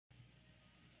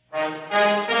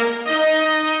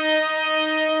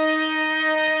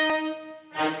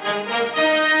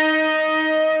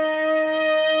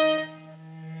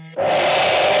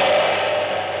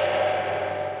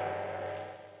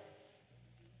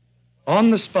On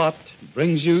the Spot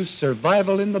brings you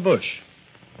Survival in the Bush.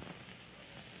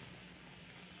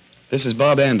 This is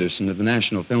Bob Anderson of the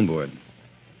National Film Board.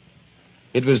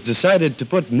 It was decided to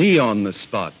put me on the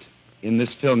spot in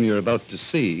this film you're about to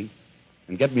see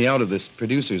and get me out of this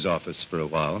producer's office for a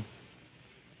while.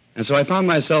 And so I found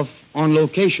myself on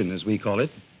location, as we call it,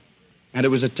 and it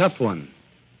was a tough one,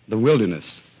 the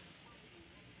wilderness.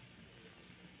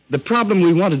 The problem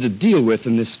we wanted to deal with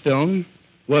in this film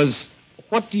was,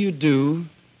 what do you do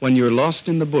when you're lost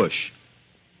in the bush?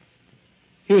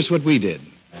 Here's what we did.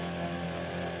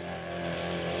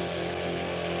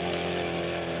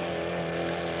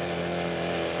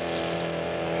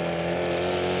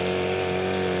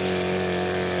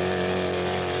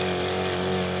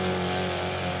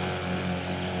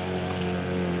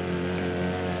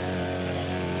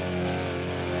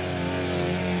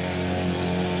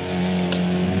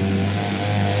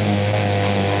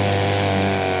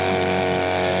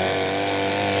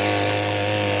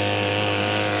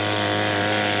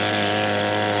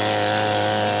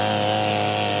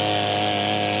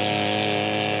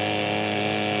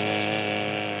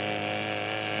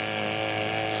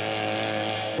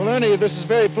 Well, Ernie, this is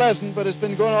very pleasant, but it's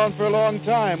been going on for a long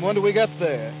time. When do we get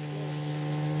there?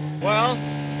 Well,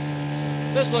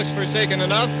 this looks forsaken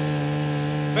enough.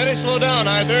 Better slow down,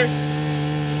 Arthur.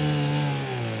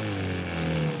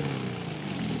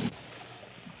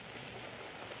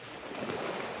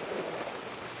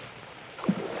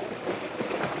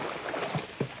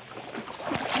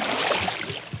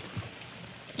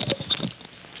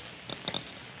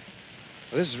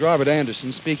 Well, this is Robert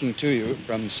Anderson speaking to you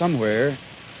from somewhere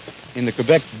in the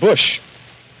Quebec bush.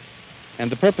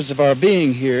 And the purpose of our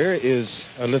being here is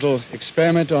a little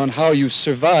experiment on how you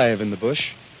survive in the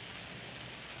bush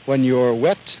when you're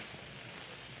wet,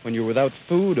 when you're without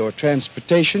food or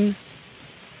transportation,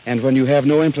 and when you have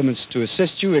no implements to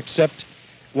assist you except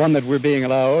one that we're being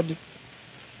allowed,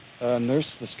 a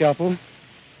nurse, the scalpel,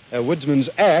 a woodsman's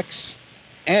axe,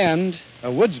 and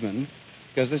a woodsman,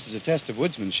 because this is a test of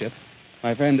woodsmanship,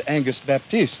 my friend Angus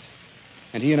Baptiste.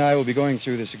 And he and I will be going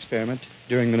through this experiment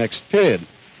during the next period.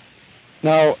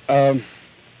 Now,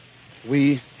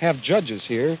 we have judges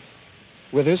here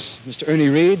with us, Mr. Ernie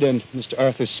Reed and Mr.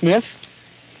 Arthur Smith,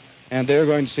 and they're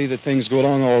going to see that things go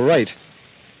along all right.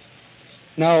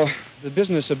 Now, the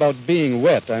business about being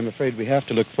wet, I'm afraid we have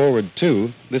to look forward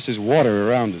to. This is water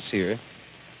around us here.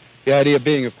 The idea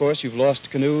being, of course, you've lost a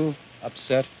canoe,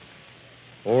 upset,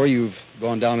 or you've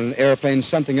gone down in an airplane,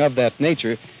 something of that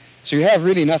nature. So you have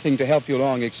really nothing to help you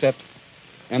along except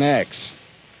an axe.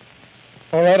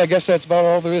 All right, I guess that's about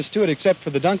all there is to it, except for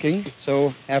the dunking.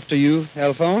 So after you,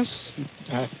 Alphonse?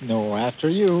 No, after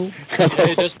you.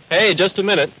 Hey, just a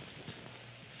minute.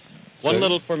 One Sir?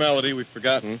 little formality we've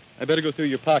forgotten. I better go through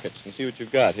your pockets and see what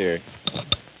you've got here.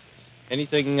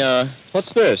 Anything,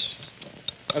 what's this?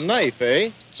 A knife, eh?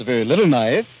 It's a very little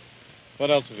knife. What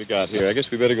else have you got here? I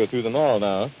guess we better go through them all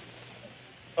now.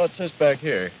 Oh, it says back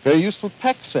here. Very useful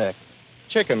pack sack.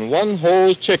 Chicken, one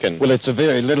whole chicken. Well, it's a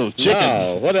very little chicken.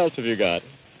 Now, what else have you got?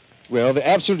 Well,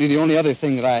 absolutely the only other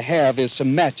thing that I have is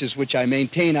some matches, which I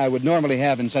maintain I would normally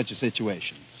have in such a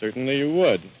situation. Certainly you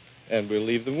would. And we'll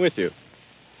leave them with you.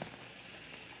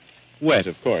 Wet,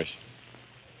 of course.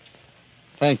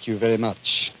 Thank you very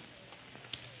much.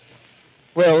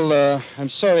 Well, I'm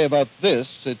sorry about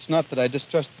this. It's not that I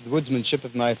distrust the woodsmanship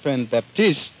of my friend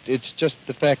Baptiste. It's just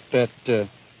the fact that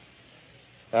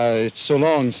it's so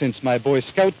long since my Boy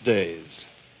Scout days.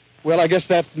 Well, I guess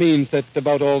that means that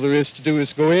about all there is to do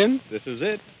is go in. This is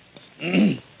it.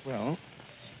 Well,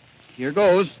 here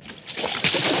goes.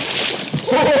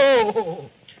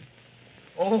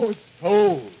 Oh, it's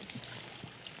cold.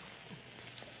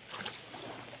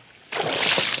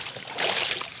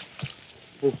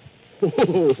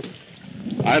 Oh,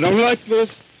 I don't like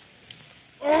this.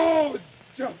 Oh,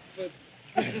 jump it.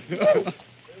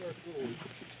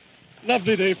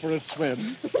 Lovely day for a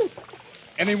swim.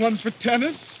 Anyone for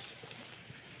tennis?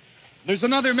 There's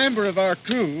another member of our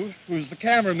crew who's the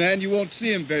cameraman. You won't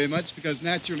see him very much because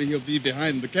naturally he'll be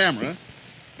behind the camera.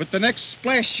 But the next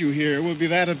splash you hear will be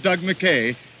that of Doug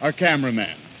McKay, our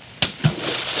cameraman.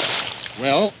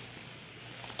 Well,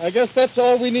 I guess that's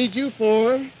all we need you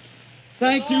for.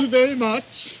 Thank you very much.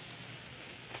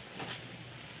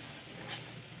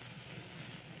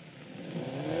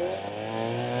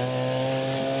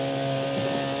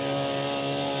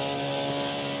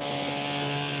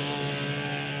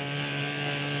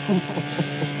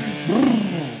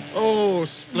 Oh,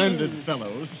 splendid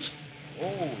fellows.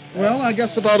 Well, I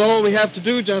guess about all we have to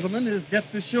do, gentlemen, is get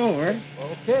to shore.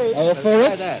 Okay. All let's for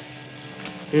try it? that.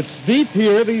 It's deep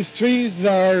here. These trees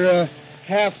are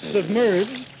half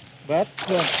submerged, but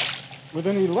with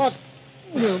any luck,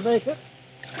 we'll make it.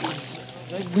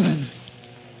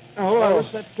 Oh, I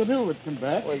wish that canoe would come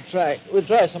back. We'll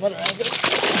try some other angle.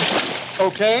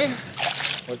 Okay.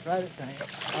 We'll try this angle.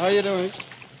 How are you doing?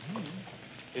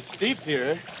 It's deep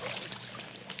here.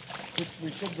 Which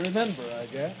we should remember, I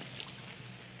guess.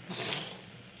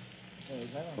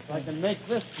 If I can make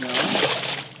this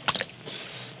now.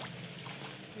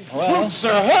 Well, Hooks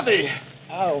are heavy.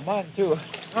 oh, mine too.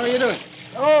 How are you doing?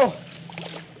 Oh.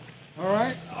 All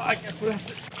right. Oh, I guess we'll have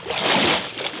to.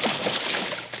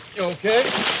 You okay?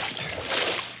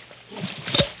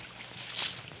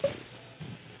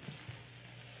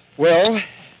 Well,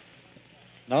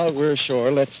 now that we're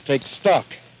ashore, let's take stock.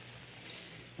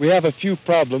 We have a few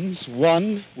problems.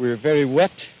 One, we're very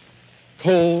wet,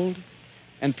 cold,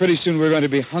 and pretty soon we're going to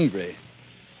be hungry.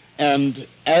 And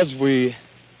as we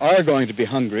are going to be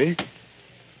hungry,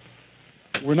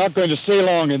 we're not going to stay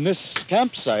long in this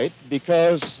campsite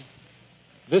because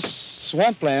this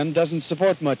swampland doesn't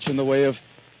support much in the way of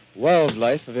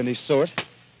wildlife of any sort.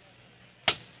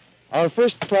 Our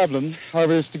first problem,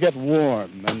 however, is to get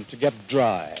warm and to get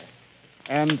dry.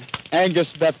 And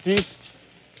Angus Baptiste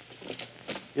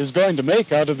is going to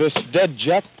make out of this dead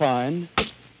jack pine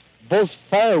both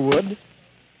firewood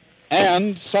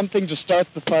and something to start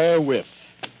the fire with.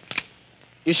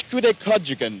 Ishkude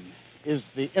Kodjigan is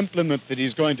the implement that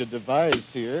he's going to devise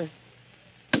here.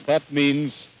 That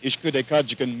means, Ishkude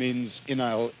Kodjigan means in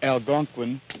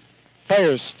Algonquin,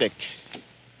 fire stick.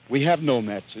 We have no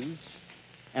matches,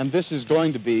 and this is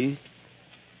going to be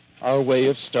our way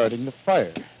of starting the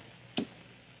fire.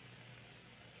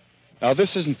 Now,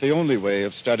 this isn't the only way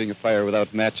of starting a fire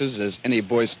without matches, as any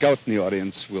Boy Scout in the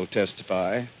audience will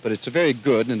testify, but it's a very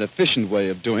good and efficient way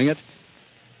of doing it,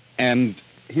 and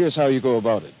here's how you go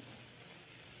about it.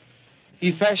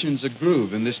 He fashions a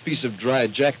groove in this piece of dry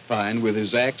jack pine with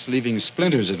his axe, leaving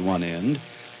splinters at one end,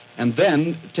 and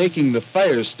then, taking the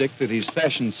fire stick that he's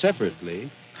fashioned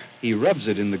separately, he rubs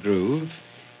it in the groove,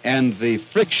 and the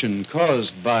friction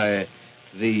caused by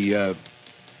the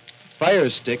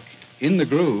fire stick in the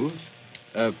groove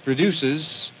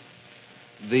produces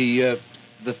the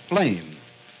flame,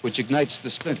 which ignites the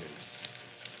splinters.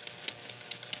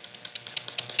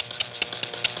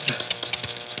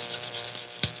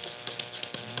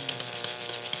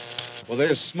 Well,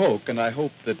 there's smoke, and I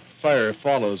hope that fire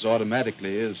follows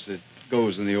automatically, as it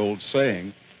goes in the old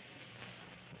saying.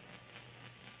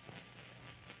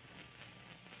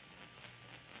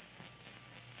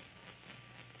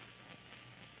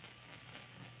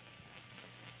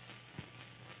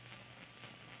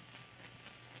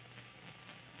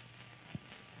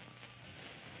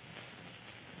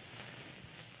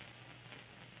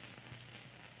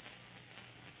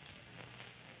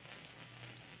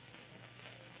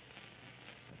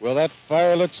 Well, that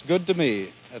fire looks good to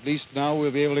me. At least now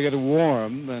we'll be able to get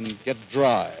warm and get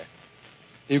dry.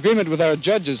 The agreement with our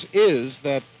judges is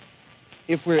that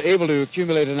if we're able to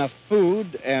accumulate enough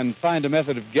food and find a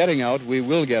method of getting out, we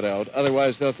will get out.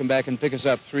 Otherwise, they'll come back and pick us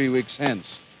up 3 weeks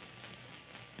hence.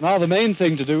 Now, the main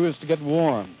thing to do is to get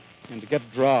warm and to get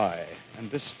dry.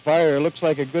 And this fire looks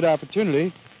like a good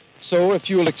opportunity. So if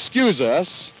you'll excuse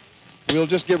us, we'll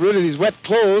just get rid of these wet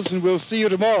clothes and we'll see you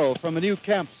tomorrow from a new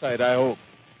campsite, I hope.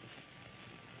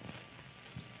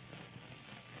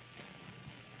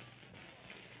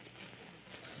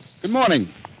 Good morning.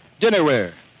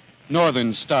 Dinnerware.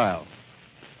 Northern style.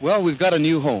 Well, we've got a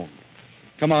new home.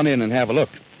 Come on in and have a look.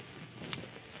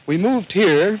 We moved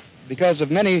here because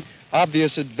of many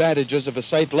obvious advantages of a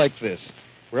site like this.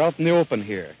 We're out in the open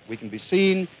here. We can be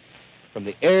seen from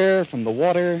the air, from the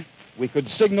water. We could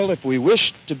signal if we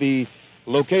wished to be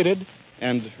located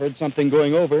and heard something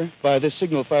going over by this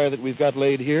signal fire that we've got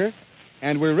laid here.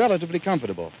 And we're relatively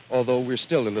comfortable, although we're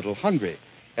still a little hungry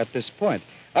at this point.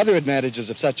 Other advantages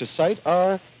of such a site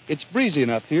are it's breezy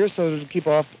enough here so that it'll keep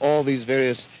off all these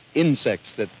various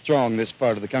insects that throng this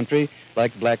part of the country,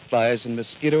 like black flies and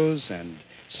mosquitoes and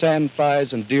sand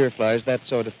flies and deer flies, that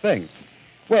sort of thing.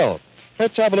 Well,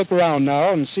 let's have a look around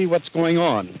now and see what's going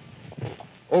on.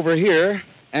 Over here,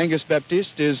 Angus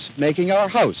Baptiste is making our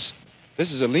house.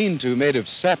 This is a lean-to made of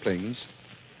saplings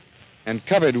and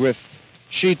covered with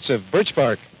sheets of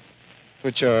birchbark,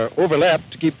 which are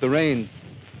overlapped to keep the rain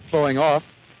flowing off,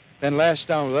 then lashed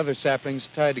down with other saplings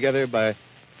tied together by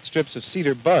strips of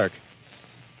cedar bark.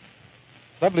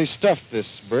 Lovely stuff,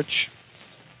 this birch.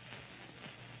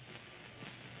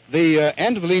 The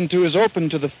end of the lean-to is open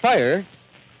to the fire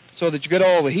so that you get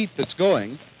all the heat that's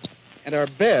going. And our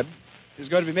bed is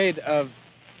going to be made of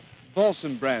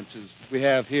balsam branches that we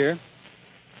have here.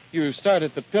 You start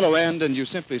at the pillow end and you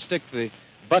simply stick the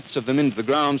butts of them into the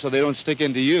ground so they don't stick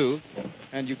into you.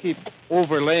 And you keep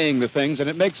overlaying the things, and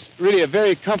it makes really a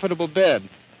very comfortable bed.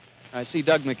 I see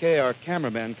Doug McKay, our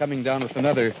cameraman, coming down with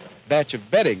another batch of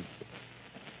bedding.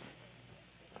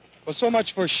 Well, so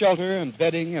much for shelter and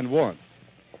bedding and warmth.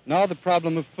 Now the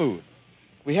problem of food.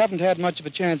 We haven't had much of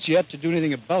a chance yet to do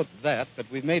anything about that, but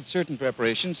we've made certain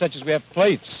preparations, such as we have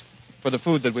plates for the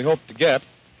food that we hope to get.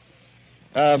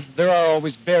 There are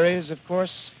always berries, of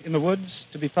course, in the woods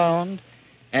to be found,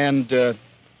 and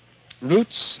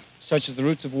roots, such as the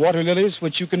roots of water lilies,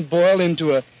 which you can boil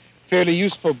into a fairly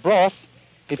useful broth.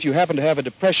 If you happen to have a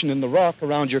depression in the rock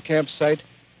around your campsite,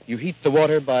 you heat the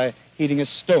water by heating a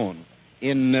stone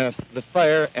in the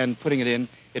fire and putting it in.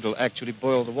 It'll actually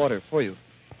boil the water for you.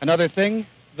 Another thing,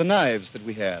 the knives that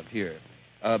we have here.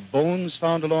 Bones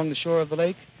found along the shore of the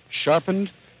lake,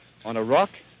 sharpened on a rock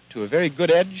to a very good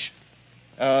edge,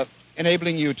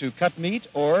 enabling you to cut meat,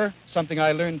 or something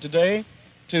I learned today,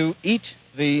 to eat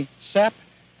the sap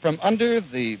from under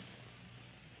the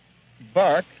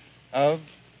bark of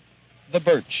the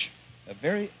birch. A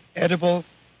very edible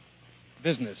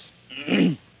business.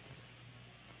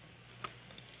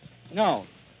 Now,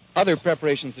 other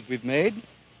preparations that we've made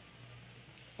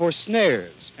for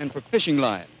snares and for fishing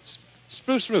lines.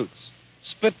 Spruce roots,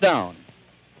 split down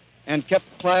and kept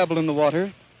pliable in the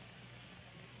water.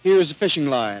 Here's a fishing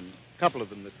line, a couple of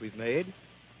them that we've made.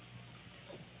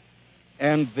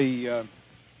 And the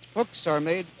hooks are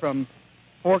made from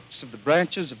forks of the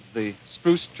branches of the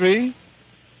spruce tree.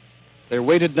 They're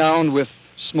weighted down with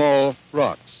small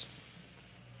rocks.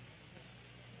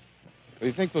 Do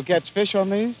you think we'll catch fish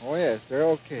on these? Oh, yes, they're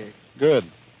okay. Good.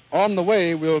 On the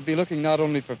way, we'll be looking not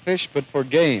only for fish, but for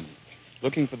game.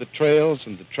 Looking for the trails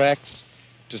and the tracks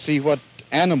to see what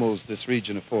animals this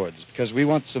region affords, because we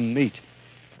want some meat.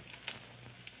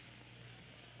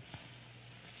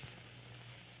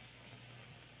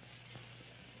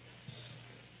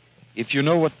 If you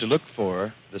know what to look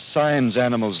for, the signs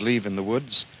animals leave in the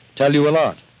woods tell you a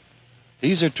lot.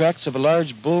 These are tracks of a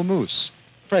large bull moose,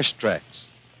 fresh tracks,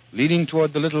 leading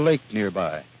toward the little lake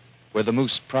nearby, where the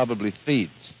moose probably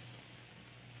feeds.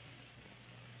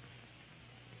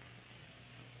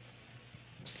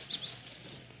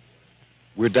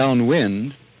 We're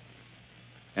downwind,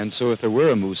 and so if there were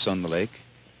a moose on the lake,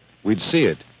 we'd see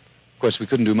it. Of course, we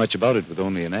couldn't do much about it with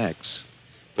only an axe,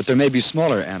 but there may be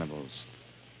smaller animals.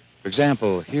 For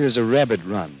example, here's a rabbit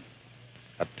run,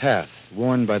 a path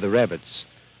worn by the rabbits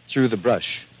through the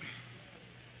brush.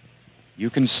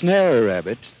 You can snare a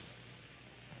rabbit,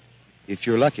 if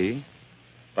you're lucky,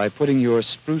 by putting your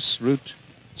spruce root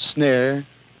snare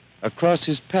across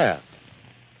his path.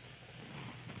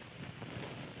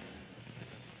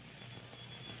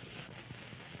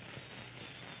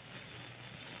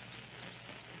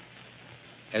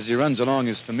 As he runs along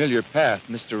his familiar path,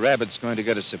 Mr. Rabbit's going to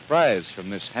get a surprise from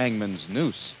this hangman's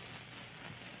noose.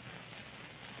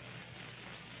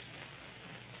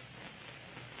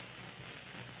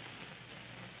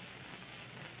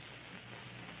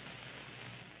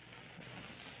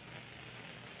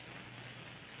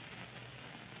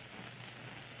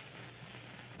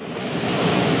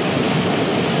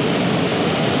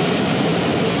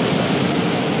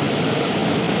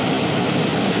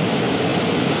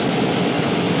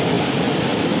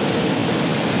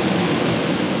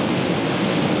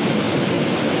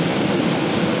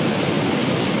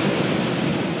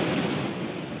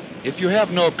 If you have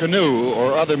no canoe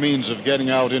or other means of getting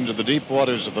out into the deep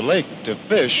waters of the lake to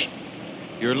fish,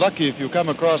 you're lucky if you come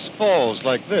across falls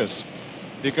like this,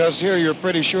 because here you're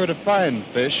pretty sure to find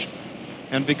fish,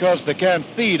 and because they can't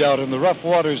feed out in the rough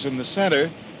waters in the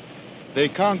center, they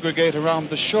congregate around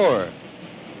the shore.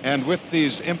 And with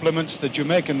these implements that you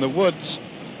make in the woods,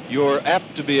 you're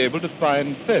apt to be able to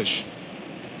find fish.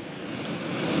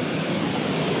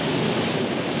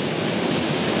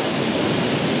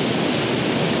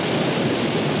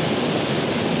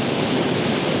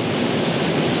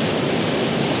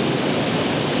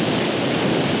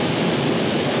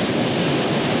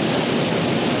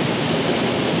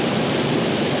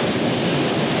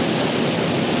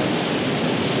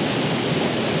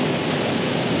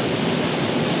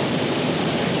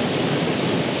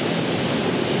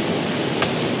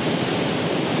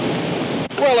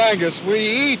 Well, Angus, we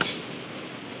eat.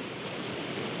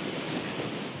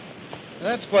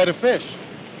 That's quite a fish.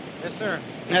 Yes, sir.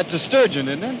 That's a sturgeon,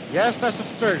 isn't it? Yes, that's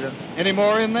a sturgeon. Any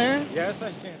more in there? Yes,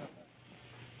 I seen it.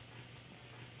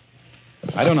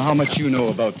 I don't know how much you know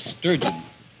about sturgeon.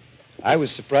 I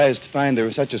was surprised to find they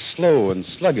were such a slow and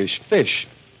sluggish fish.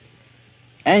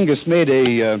 Angus made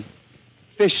a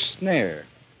fish snare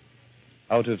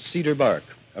out of cedar bark,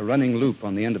 a running loop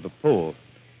on the end of a pole.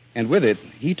 And with it,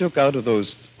 he took out of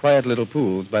those quiet little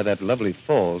pools by that lovely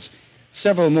falls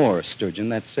several more sturgeon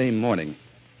that same morning.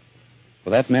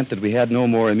 Well, that meant that we had no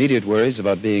more immediate worries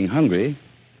about being hungry,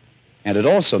 and it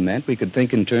also meant we could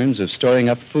think in terms of storing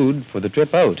up food for the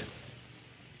trip out.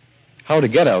 How to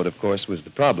get out, of course, was the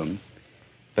problem,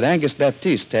 but Angus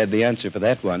Baptiste had the answer for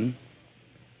that one.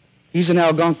 He's an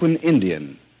Algonquin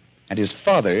Indian, and his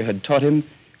father had taught him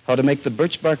how to make the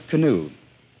birchbark canoe.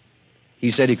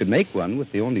 He said he could make one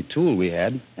with the only tool we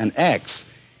had, an axe,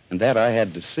 and that I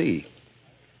had to see.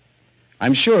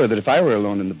 I'm sure that if I were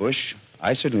alone in the bush,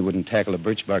 I certainly wouldn't tackle a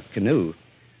birchbark canoe.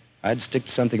 I'd stick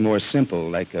to something more simple,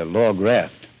 like a log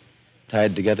raft,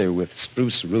 tied together with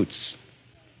spruce roots.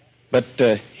 But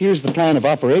here's the plan of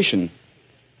operation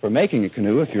for making a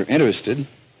canoe, if you're interested.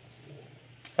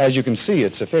 As you can see,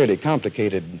 it's a fairly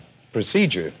complicated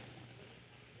procedure.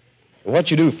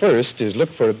 What you do first is look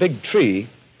for a big tree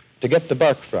to get the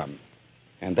bark from,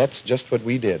 and that's just what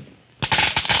we did.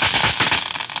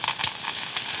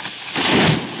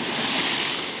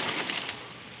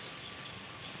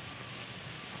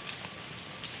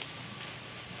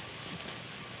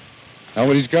 Now,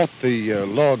 when he's got the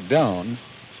log down,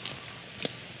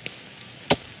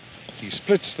 he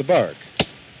splits the bark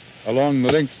along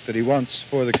the length that he wants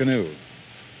for the canoe.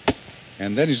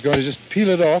 And then he's going to just peel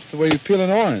it off the way you peel an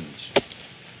orange.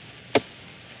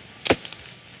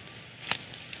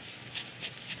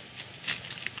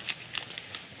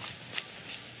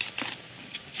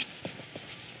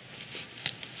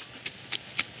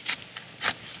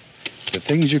 The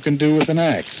things you can do with an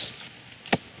axe.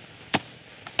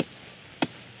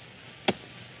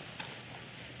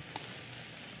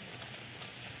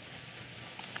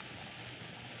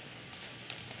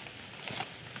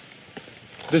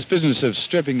 This business of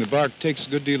stripping the bark takes a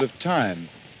good deal of time.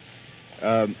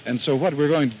 And so what we're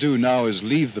going to do now is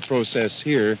leave the process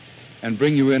here and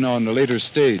bring you in on a later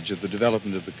stage of the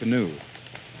development of the canoe.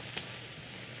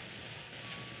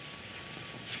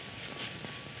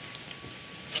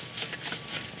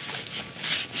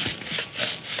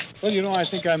 Well, you know, I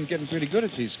think I'm getting pretty good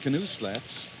at these canoe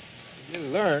slats.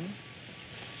 You'll learn.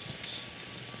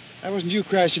 That wasn't you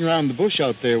crashing around the bush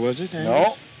out there, was it, Angus?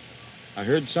 No. I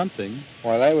heard something.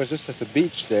 Well, I was just at the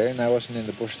beach there, and I wasn't in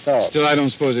the bush at all. Still, I don't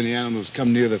suppose any animals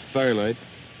come near the firelight.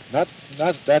 Not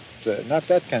that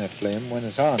kind of flame when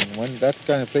it's on. When that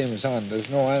kind of flame is on, there's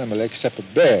no animal except a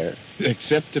bear.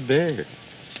 Except a bear.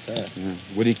 So. Yeah.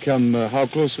 Would he come, how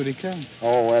close would he come?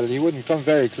 Oh, well, he wouldn't come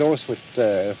very close with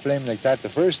a flame like that the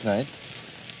first night.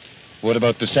 What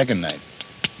about the second night?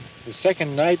 The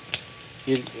second night,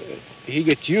 he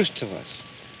gets used to us.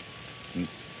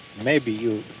 Maybe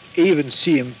you even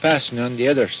see him passing on the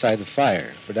other side of the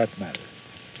fire, for that matter.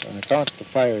 On account the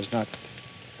fire is not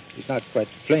quite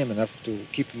flame enough to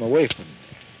keep him away from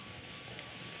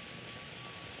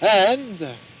it. And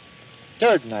the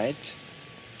third night,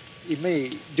 he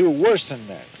may do worse than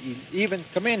that. He'll even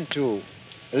come into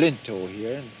a lintel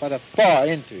here and put a paw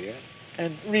into you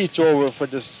and reach over for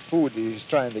this food he's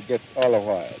trying to get all the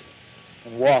while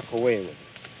and walk away with it.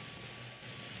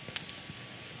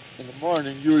 In the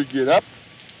morning, you'll get up.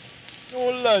 No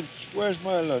lunch. Where's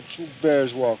my lunch? Who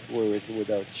bears walk away with it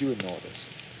without you noticing?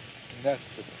 And that's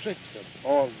the tricks of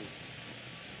all the...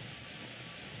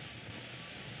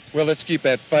 Well, let's keep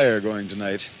that fire going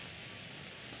tonight.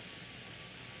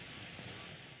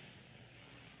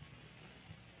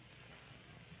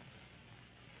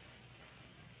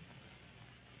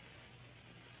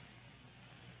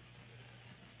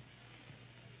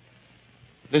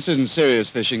 This isn't serious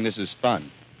fishing, this is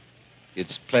fun.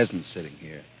 It's pleasant sitting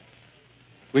here.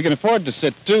 We can afford to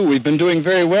sit, too. We've been doing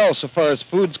very well so far as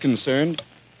food's concerned.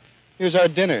 Here's our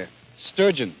dinner,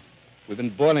 sturgeon. We've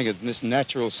been boiling it in this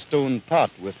natural stone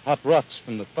pot with hot rocks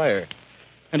from the fire.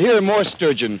 And here are more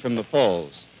sturgeon from the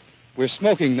falls. We're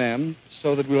smoking them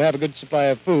so that we'll have a good supply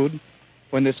of food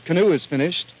when this canoe is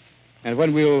finished and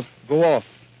when we'll go off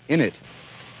in it.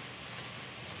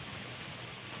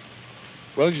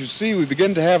 Well, as you see, we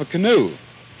begin to have a canoe.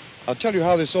 I'll tell you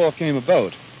how this all came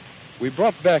about. We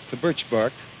brought back the birch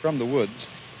bark from the woods,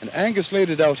 and Angus laid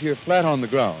it out here flat on the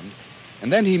ground,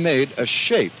 and then he made a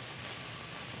shape,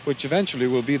 which eventually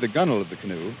will be the gunwale of the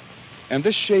canoe. And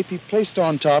this shape he placed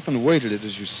on top and weighted it,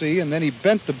 as you see, and then he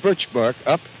bent the birch bark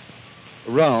up,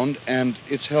 around, and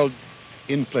it's held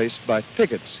in place by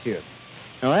pickets here.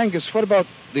 Now, Angus, what about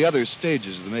the other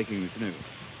stages of the making of the canoe?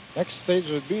 Next stage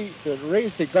would be to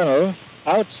raise the gunwale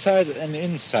outside and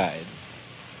inside,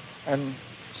 and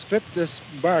strip this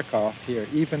bark off here,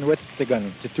 even with the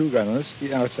gun, the two gunnels,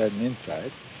 the outside and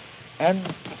inside,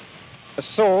 and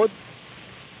sewed,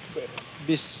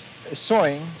 be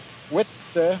sewing with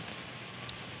the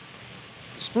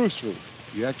spruce root.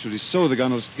 You actually sew the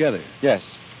gunnels together.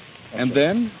 Yes. And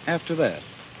then, after that?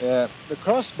 The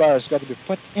crossbar's got to be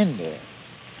put in there.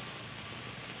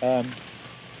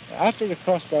 After the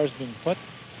crossbar's been put,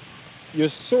 you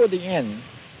sew the end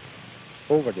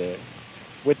over there,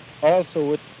 also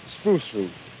with spruce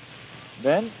root.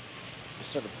 Then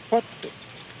you sort of put the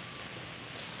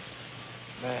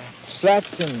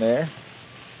slats in there.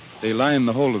 They line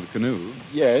the whole of the canoe.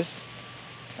 Yes,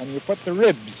 and you put the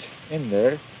ribs in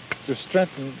there to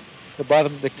strengthen the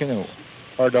bottom of the canoe,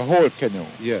 or the whole canoe.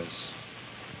 Yes.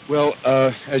 Well,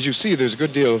 as you see, there's a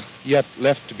good deal yet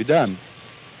left to be done.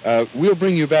 We'll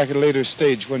bring you back at a later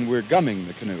stage when we're gumming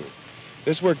the canoe.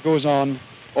 This work goes on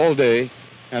all day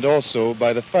and also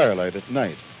by the firelight at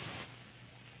night.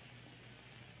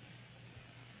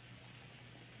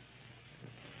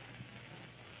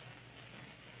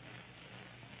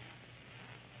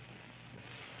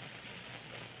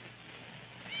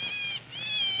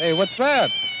 Hey, what's that?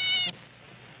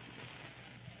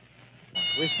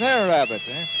 We snare a rabbit,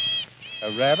 eh?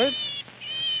 A rabbit?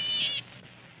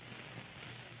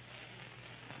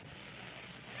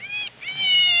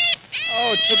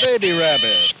 Oh, it's a baby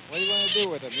rabbit. What are you going to do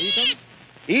with him? Eat him?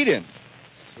 Eat him?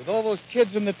 With all those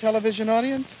kids in the television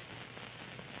audience?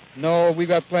 No, we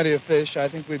got plenty of fish. I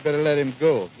think we'd better let him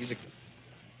go. He's a...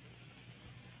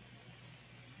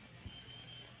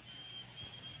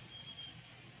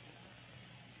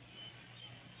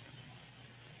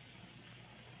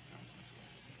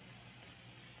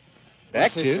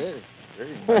 Active?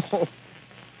 Very much.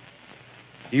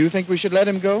 Do you think we should let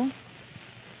him go?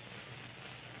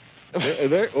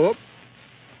 Oh.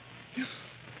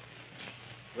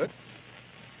 What?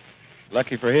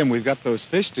 Lucky for him, we've got those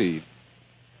fish to eat.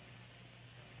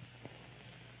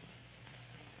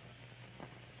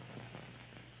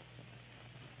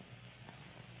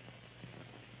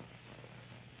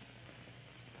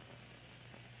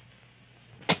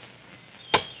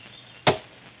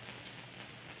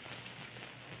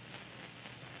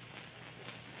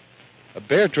 A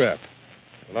bear trap.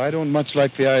 Well, I don't much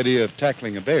like the idea of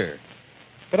tackling a bear.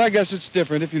 But I guess it's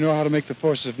different if you know how to make the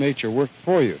forces of nature work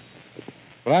for you.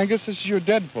 But I guess this is your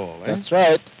deadfall, eh? That's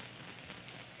right.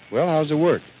 Well, how's it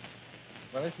work?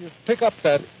 Well, if you pick up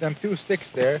them two sticks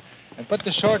there and put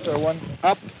the shorter one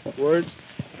upwards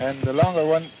and the longer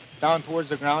one down towards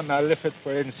the ground, I'll lift it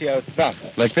for you and see how it's done.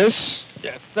 Like this?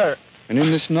 Yes, sir. And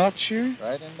in this notch here?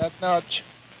 Right in that notch.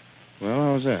 Well,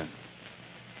 how's that?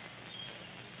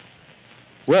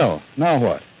 Well, now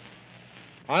what?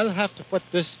 I'll have to put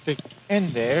this stick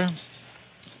in there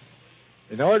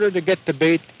in order to get the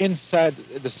bait inside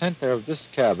the center of this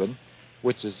cabin,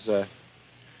 which is to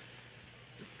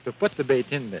put the bait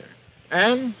in there.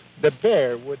 And the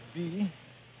bear would be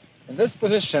in this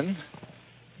position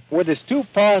with his two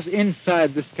paws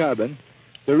inside this cabin.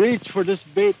 The reach for this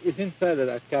bait is inside of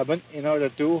that cabin in order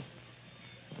to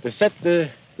set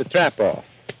the trap off.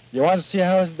 You want to see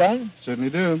how it's done? Certainly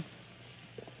do.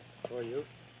 For you.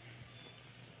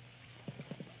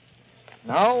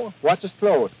 Now, watch it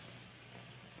close.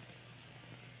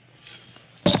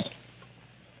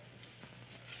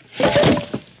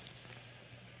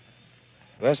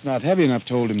 That's not heavy enough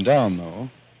to hold him down, though.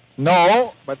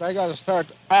 No, but I got to start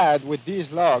add with these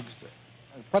logs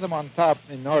and put them on top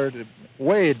in order to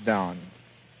weigh it down.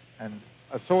 And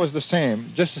so is the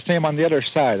same, just the same on the other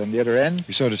side, on the other end.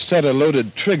 You sort of set a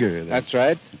loaded trigger there. That's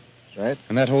right. Right.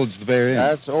 And that holds the bear in.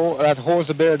 That holds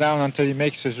the bear down until he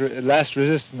makes his last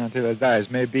resistance until it dies,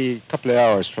 maybe a couple of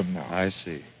hours from now. I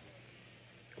see.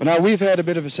 Well, now, we've had a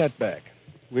bit of a setback.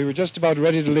 We were just about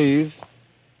ready to leave.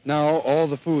 Now, all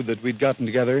the food that we'd gotten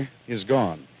together is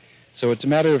gone. So it's a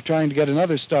matter of trying to get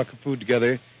another stock of food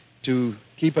together to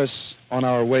keep us on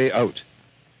our way out.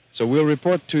 So we'll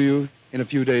report to you in a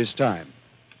few days' time.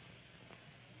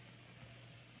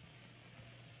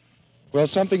 Well,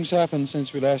 something's happened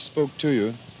since we last spoke to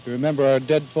you. You remember our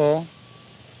deadfall?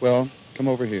 Well, come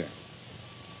over here.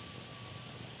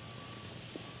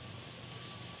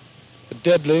 A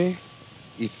deadly,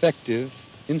 effective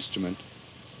instrument.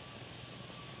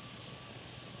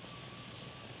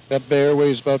 That bear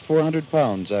weighs about 400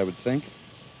 pounds, I would think.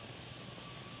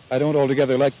 I don't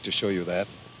altogether like to show you that.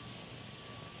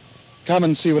 Come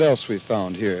and see what else we've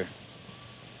found here.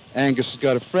 Angus has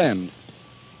got a friend.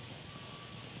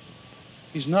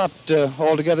 He's not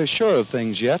altogether sure of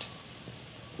things yet.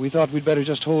 We thought we'd better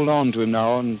just hold on to him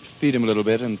now and feed him a little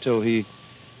bit until he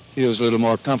feels a little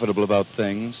more comfortable about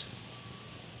things.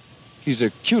 He's a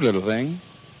cute little thing.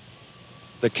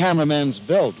 The cameraman's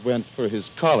belt went for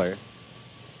his collar.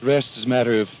 The rest is a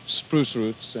matter of spruce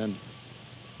roots and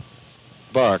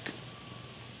bark.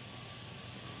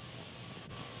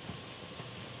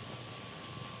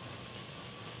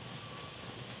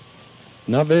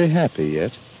 Not very happy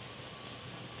yet.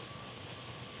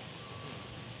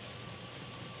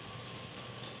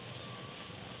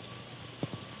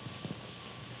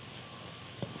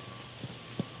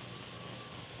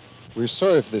 We're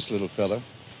sorry for this little fella.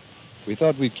 We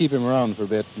thought we'd keep him around for a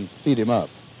bit and feed him up.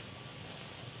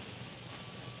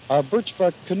 Our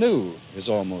birchbark canoe is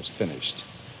almost finished.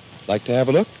 Like to have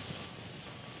a look?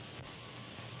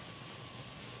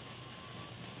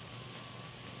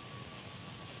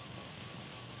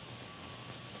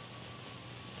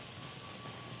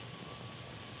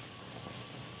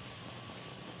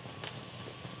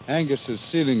 Angus is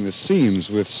sealing the seams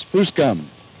with spruce gum.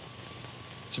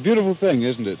 It's a beautiful thing,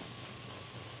 isn't it?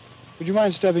 Would you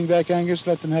mind stepping back, Angus?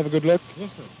 Let them have a good look?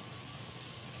 Yes, sir.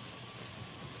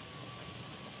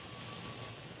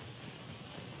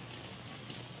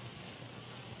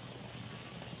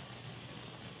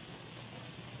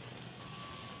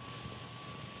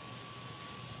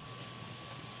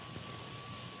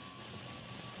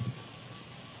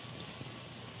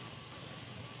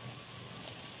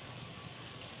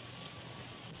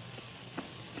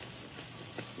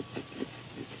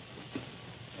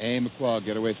 Hey, McQuaw,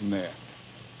 get away from there.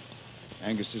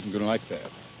 Angus isn't going to like that.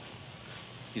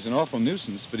 He's an awful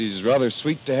nuisance, but he's rather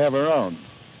sweet to have around.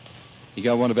 He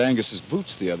got one of Angus's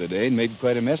boots the other day and made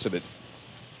quite a mess of it.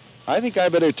 I think I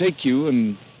better take you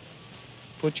and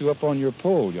put you up on your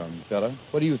pole, young fella.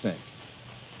 What do you think?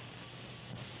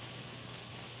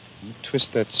 You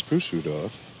twist that spruce root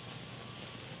off.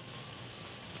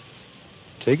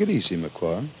 Take it easy,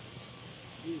 McQuaw.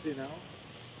 Easy now.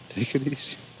 Take it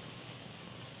easy.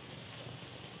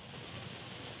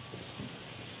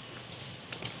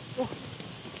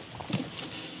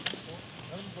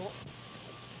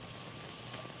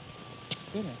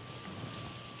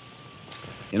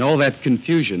 In all that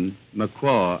confusion,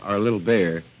 McQuaw, our little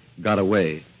bear, got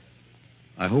away.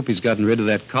 I hope he's gotten rid of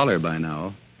that collar by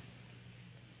now.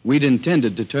 We'd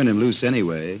intended to turn him loose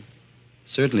anyway.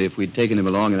 Certainly, if we'd taken him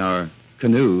along in our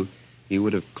canoe, he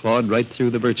would have clawed right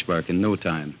through the birchbark in no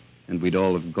time, and we'd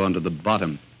all have gone to the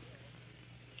bottom.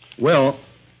 Well,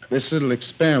 this little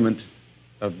experiment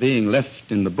of being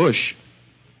left in the bush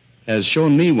has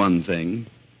shown me one thing.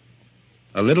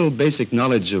 A little basic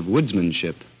knowledge of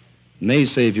woodsmanship may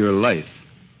save your life.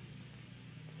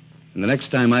 And the next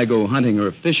time I go hunting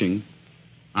or fishing,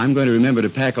 I'm going to remember to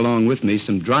pack along with me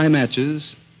some dry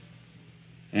matches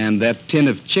and that tin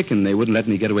of chicken they wouldn't let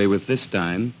me get away with this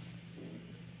time,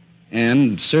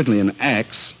 and certainly an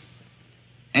axe,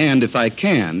 and if I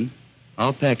can,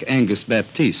 I'll pack Angus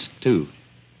Baptiste, too.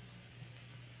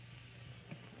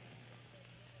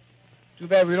 Too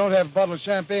bad we don't have a bottle of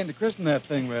champagne to christen that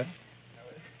thing with.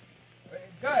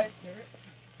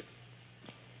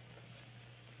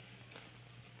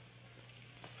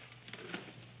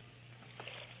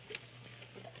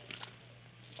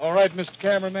 All right, Mr.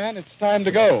 Cameraman, it's time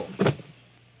to go.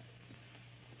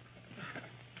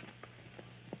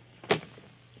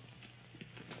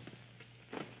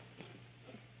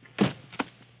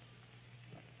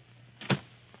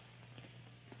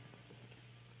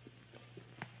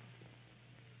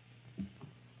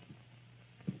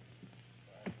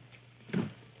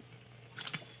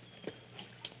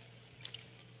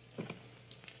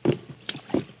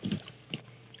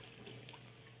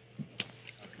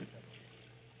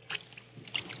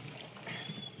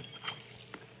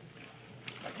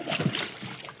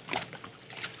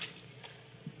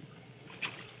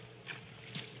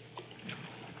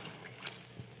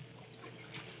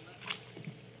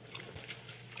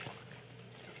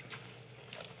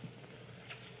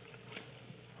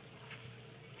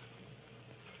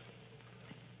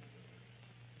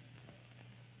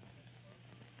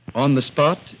 On the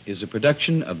Spot is a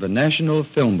production of the National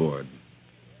Film Board.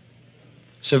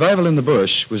 Survival in the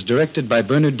Bush was directed by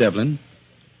Bernard Devlin,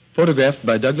 photographed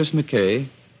by Douglas McKay,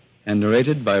 and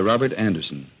narrated by Robert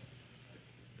Anderson.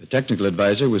 The technical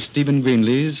advisor was Stephen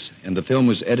Greenlees, and the film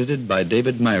was edited by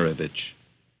David Myrovich.